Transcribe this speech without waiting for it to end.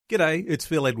G'day, it's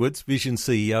Phil Edwards, Vision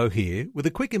CEO here, with a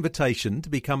quick invitation to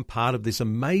become part of this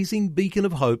amazing beacon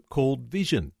of hope called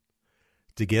Vision.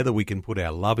 Together we can put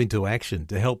our love into action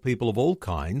to help people of all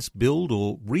kinds build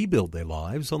or rebuild their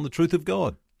lives on the truth of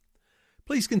God.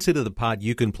 Please consider the part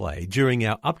you can play during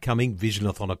our upcoming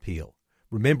Visionathon appeal,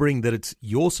 remembering that it's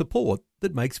your support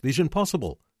that makes Vision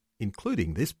possible,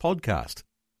 including this podcast.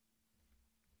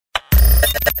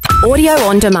 Audio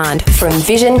on demand from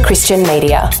Vision Christian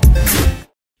Media.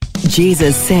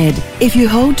 Jesus said, "If you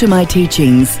hold to my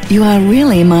teachings, you are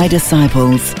really my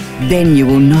disciples. Then you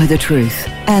will know the truth,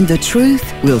 and the truth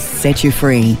will set you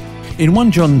free." In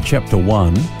 1 John chapter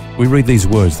 1, we read these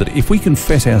words that if we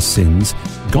confess our sins,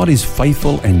 God is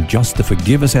faithful and just to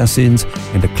forgive us our sins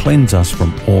and to cleanse us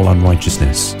from all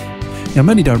unrighteousness. Now,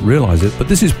 many don't realize it, but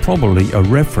this is probably a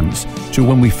reference to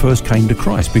when we first came to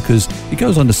Christ, because it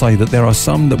goes on to say that there are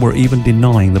some that were even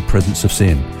denying the presence of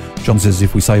sin. John says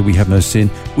if we say we have no sin,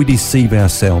 we deceive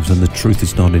ourselves and the truth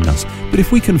is not in us. But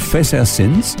if we confess our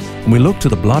sins and we look to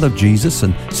the blood of Jesus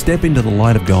and step into the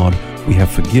light of God, we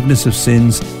have forgiveness of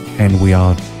sins and we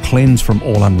are cleansed from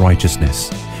all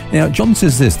unrighteousness. Now, John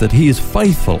says this, that he is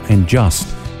faithful and just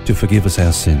to forgive us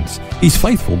our sins. He's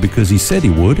faithful because he said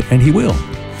he would and he will.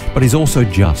 But he's also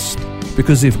just,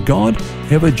 because if God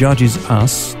ever judges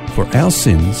us for our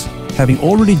sins, having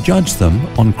already judged them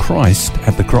on Christ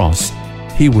at the cross,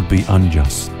 he would be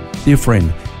unjust. Dear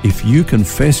friend, if you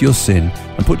confess your sin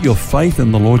and put your faith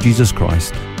in the Lord Jesus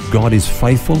Christ, God is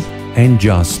faithful and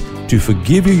just to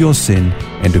forgive you your sin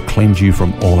and to cleanse you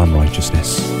from all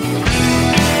unrighteousness.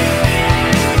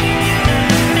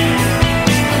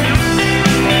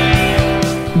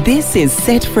 This is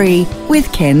Set Free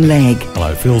with Ken Legg.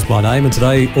 Hello, Phil's my name, and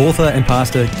today author and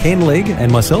pastor Ken Legg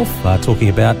and myself are talking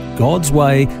about God's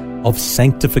way of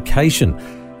sanctification.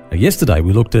 Now, yesterday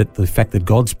we looked at the fact that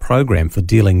God's program for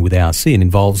dealing with our sin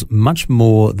involves much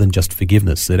more than just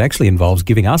forgiveness. It actually involves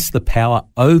giving us the power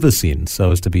over sin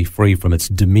so as to be free from its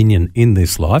dominion in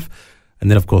this life.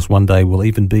 And then, of course, one day we'll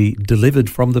even be delivered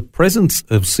from the presence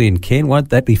of sin. Ken, won't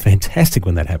that be fantastic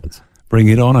when that happens? Bring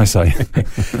it on, I say.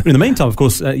 In the meantime, of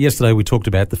course, yesterday we talked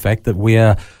about the fact that we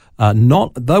are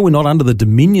though we're not under the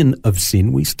dominion of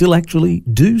sin, we still actually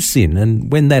do sin. And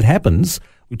when that happens,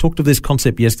 we talked of this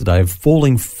concept yesterday of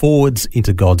falling forwards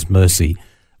into God's mercy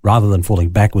rather than falling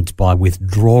backwards by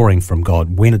withdrawing from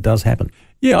God when it does happen.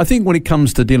 Yeah, I think when it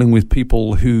comes to dealing with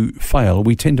people who fail,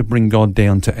 we tend to bring God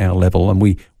down to our level and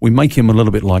we make him a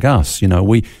little bit like us. You know,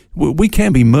 we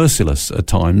can be merciless at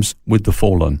times with the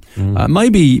fallen.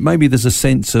 Maybe there's a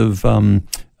sense of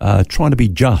trying to be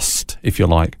just, if you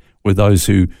like, with those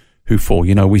who fall.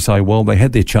 You know, we say, well, they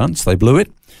had their chance, they blew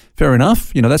it. Fair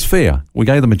enough, you know, that's fair. We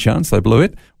gave them a chance, they blew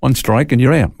it, one strike and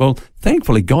you're out. Well,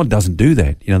 thankfully, God doesn't do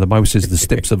that. You know, the Bible says the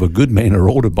steps of a good man are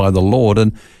ordered by the Lord,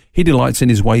 and he delights in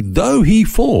his way. Though he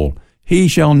fall, he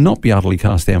shall not be utterly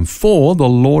cast down, for the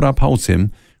Lord upholds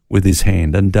him with his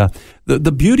hand. And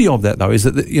the beauty of that, though, is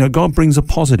that, you know, God brings a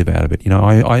positive out of it. You know,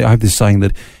 I have this saying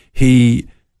that he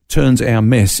turns our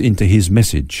mess into his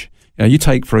message. You know, you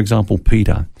take, for example,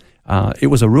 Peter. It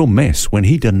was a real mess when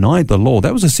he denied the Lord.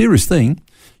 That was a serious thing,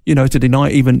 you know, to deny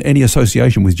even any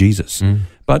association with Jesus.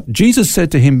 But Jesus said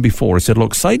to him before, he said,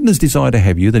 look, Satan has desired to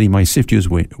have you that he may sift you as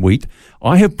wheat.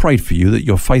 I have prayed for you that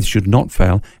your faith should not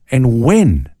fail. And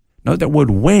when, note that word,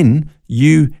 when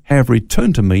you have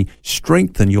returned to me,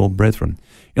 strengthen your brethren.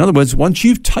 In other words, once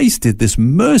you've tasted this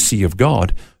mercy of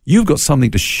God, you've got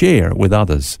something to share with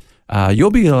others.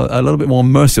 You'll be a little bit more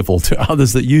merciful to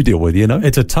others that you deal with, you know?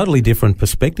 It's a totally different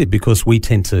perspective because we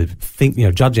tend to think, you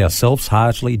know, judge ourselves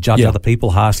harshly, judge other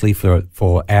people harshly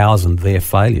for ours and their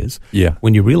failures. Yeah.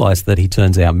 When you realise that he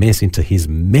turns our mess into his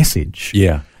message,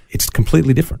 it's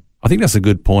completely different. I think that's a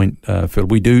good point, Phil.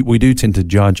 We do tend to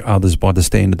judge others by the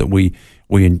standard that we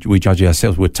judge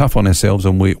ourselves. We're tough on ourselves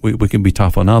and we can be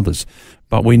tough on others.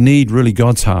 But we need really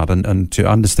God's heart and to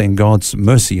understand God's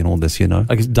mercy in all this, you know.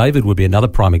 I guess David would be another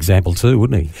prime example too,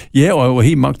 wouldn't he? Yeah, well,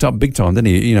 he mucked up big time, didn't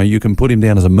he? You know, you can put him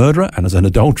down as a murderer and as an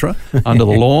adulterer under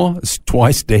the law,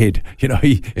 twice dead. You know,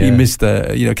 he missed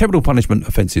capital punishment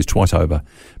offences twice over.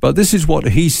 But this is what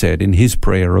he said in his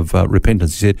prayer of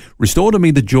repentance. He said, restore to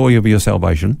me the joy of your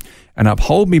salvation and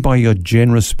uphold me by your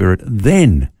generous spirit.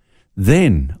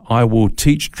 Then I will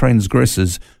teach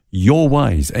transgressors your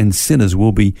ways, and sinners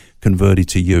will be converted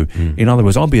to you. In other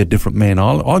words, I'll be a different man.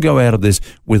 I'll go out of this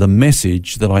with a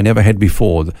message that I never had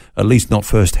before, at least not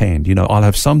firsthand. You know, I'll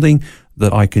have something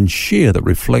that I can share that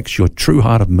reflects your true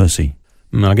heart of mercy.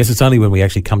 I guess it's only when we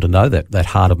actually come to know that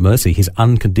heart of mercy, his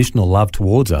unconditional love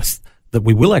towards us, that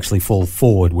we will actually fall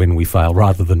forward when we fail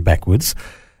rather than backwards.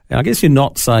 And I guess you're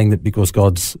not saying that because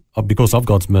of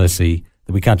God's mercy,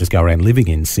 that we can't just go around living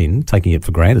in sin, taking it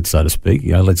for granted, so to speak.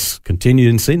 Let's continue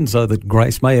in sin so that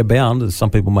grace may abound, as some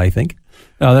people may think.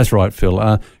 Oh, that's right,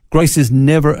 Phil. Grace is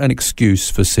never an excuse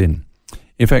for sin.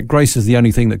 In fact, grace is the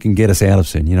only thing that can get us out of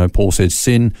sin. Paul says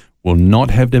sin will not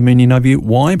have dominion over you.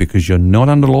 Why? Because you're not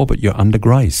under law, but you're under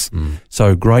grace.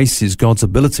 So grace is God's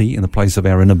ability in the place of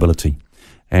our inability.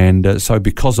 And so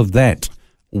because of that,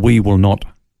 we will not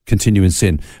continue in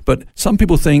sin. But some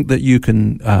people think that you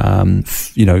can,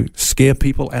 scare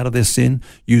people out of their sin,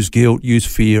 use guilt, use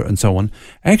fear, and so on.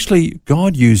 Actually,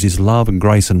 God uses love and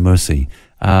grace and mercy.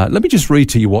 Let me just read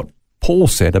to you what Paul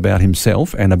said about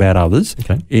himself and about others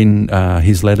in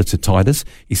his letter to Titus.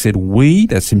 He said, we,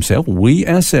 that's himself, we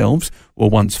ourselves were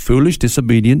once foolish,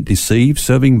 disobedient, deceived,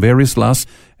 serving various lusts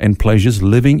and pleasures,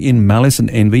 living in malice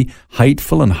and envy,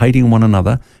 hateful and hating one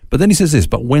another. But then he says this,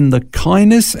 but when the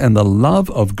kindness and the love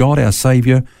of God our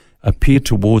Saviour appeared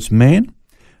towards man,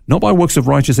 not by works of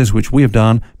righteousness which we have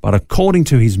done, but according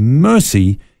to his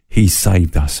mercy, he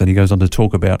saved us. And he goes on to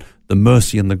talk about the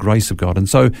mercy and the grace of God. And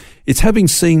so it's having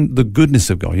seen the goodness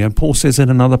of God. Paul says in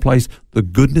another place, the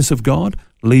goodness of God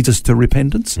leads us to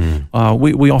repentance.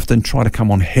 We often try to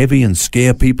come on heavy and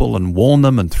scare people and warn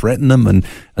them and threaten them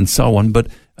and so on. But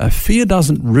fear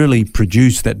doesn't really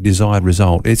produce that desired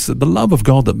result. It's the love of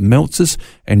God that melts us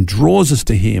and draws us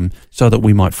to him so that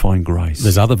we might find grace.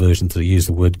 There's other versions that use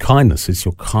the word kindness. It's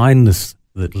your kindness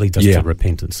that leads us to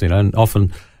repentance. And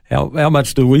often, how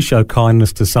much do we show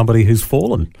kindness to somebody who's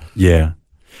fallen? Yeah.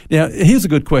 Now, here's a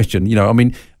good question.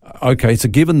 Okay, it's a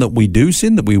given that we do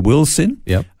sin, that we will sin.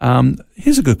 Yep.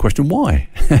 Here's a good question. Why?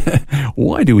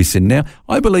 Why do we sin? Now,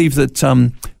 I believe that,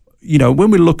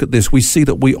 when we look at this, we see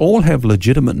that we all have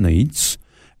legitimate needs,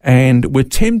 and we're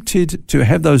tempted to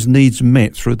have those needs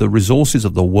met through the resources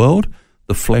of the world,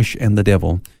 the flesh, and the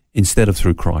devil, instead of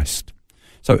through Christ.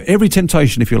 So every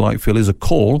temptation, if you like, Phil, is a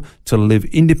call to live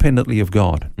independently of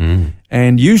God.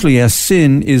 And usually our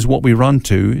sin is what we run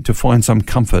to find some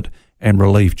comfort and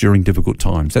relief during difficult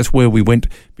times. That's where we went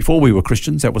before we were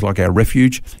Christians. That was like our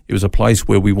refuge. It was a place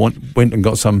where we went and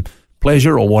got some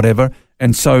pleasure or whatever.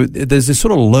 And so there's this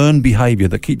sort of learned behavior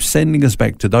that keeps sending us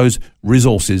back to those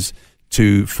resources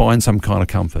to find some kind of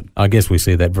comfort. I guess we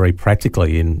see that very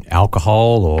practically in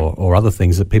alcohol or other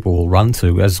things that people will run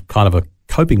to as kind of a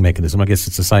coping mechanism. I guess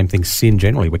it's the same thing, sin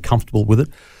generally. We're comfortable with it.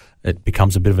 It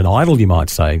becomes a bit of an idol, you might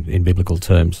say, in biblical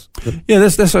terms. Yeah,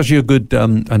 that's actually a good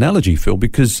analogy, Phil,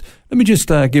 because let me just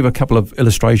give a couple of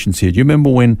illustrations here. Do you remember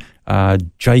when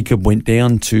Jacob went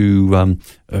down to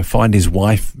find his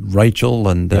wife, Rachel,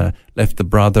 and left her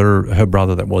brother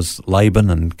that was Laban,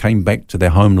 and came back to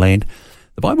their homeland?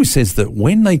 The Bible says that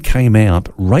when they came out,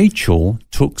 Rachel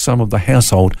took some of the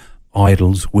household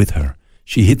idols with her.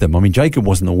 She hid them. I mean, Jacob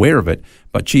wasn't aware of it,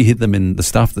 but she hid them in the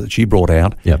stuff that she brought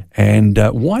out. Yep. And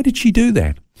why did she do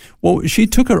that? Well, she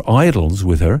took her idols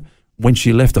with her when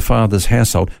she left the father's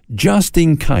household, just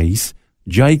in case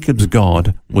Jacob's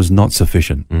God was not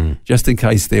sufficient, just in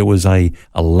case there was a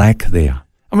lack there.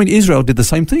 I mean, Israel did the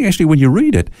same thing. Actually, when you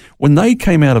read it, when they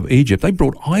came out of Egypt, they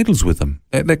brought idols with them.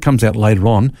 That comes out later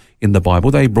on in the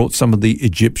Bible. They brought some of the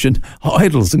Egyptian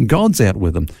idols and gods out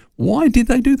with them. Why did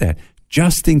they do that?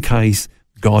 Just in case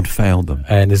God failed them.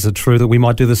 And is it true that we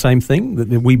might do the same thing? That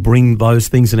we bring those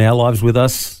things in our lives with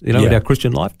us, in our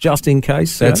Christian life, just in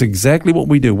case? That's exactly what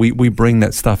we do. We bring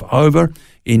that stuff over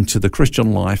into the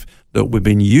Christian life that we've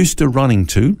been used to running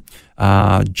to,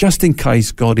 just in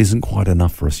case God isn't quite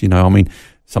enough for us. I mean,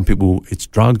 some people, it's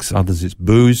drugs, others it's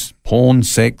booze, porn,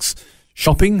 sex,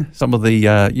 shopping, some of the,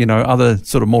 other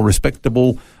sort of more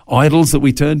respectable idols that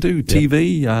we turn to,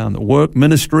 TV, work,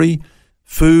 ministry,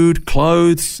 food,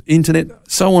 clothes, internet,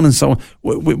 so on and so on.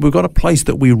 We've got a place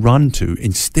that we run to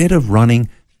instead of running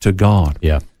to God.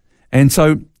 Yeah. And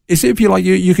so, if you like,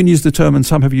 you can use the term, and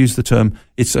some have used the term,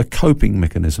 it's a coping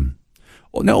mechanism.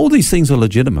 Now, all these things are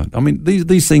legitimate. I mean,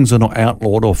 these things are not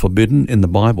outlawed or forbidden in the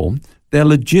Bible. They're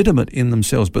legitimate in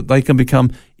themselves, but they can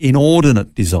become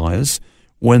inordinate desires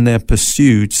when they're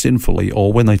pursued sinfully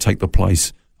or when they take the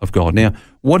place of God. Now,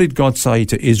 what did God say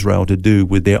to Israel to do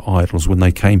with their idols when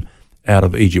they came out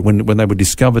of Egypt, when they were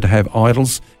discovered to have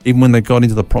idols? Even when they got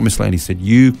into the promised land, he said,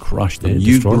 you crush them,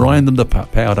 you grind them to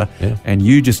powder, and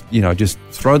you just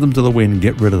throw them to the wind and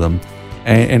get rid of them.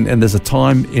 And there's a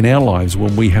time in our lives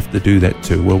when we have to do that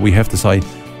too, where we have to say,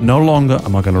 no longer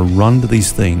am I going to run to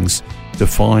these things to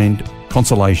find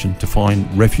consolation, to find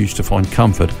refuge, to find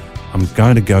comfort. I'm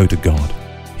going to go to God.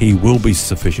 He will be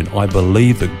sufficient. I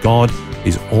believe that God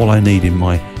is all I need in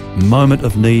my moment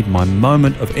of need, my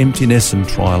moment of emptiness and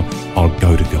trial. I'll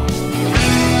go to God.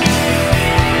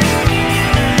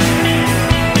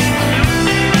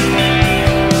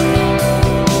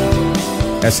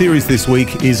 Our series this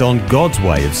week is on God's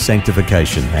way of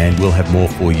sanctification, and we'll have more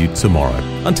for you tomorrow.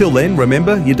 Until then,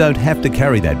 remember, you don't have to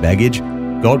carry that baggage.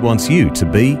 God wants you to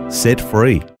be set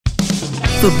free.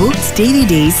 For books,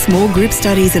 DVDs, small group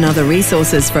studies and other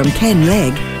resources from Ken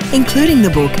Legg, including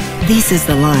the book This is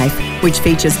the Life, which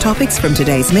features topics from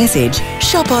today's message,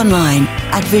 shop online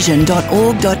at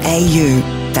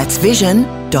vision.org.au. That's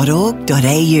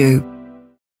vision.org.au.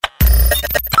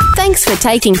 Thanks for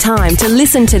taking time to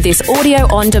listen to this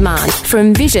audio on demand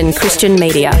from Vision Christian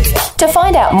Media. To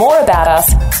find out more about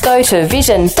us, go to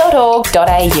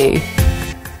vision.org.au.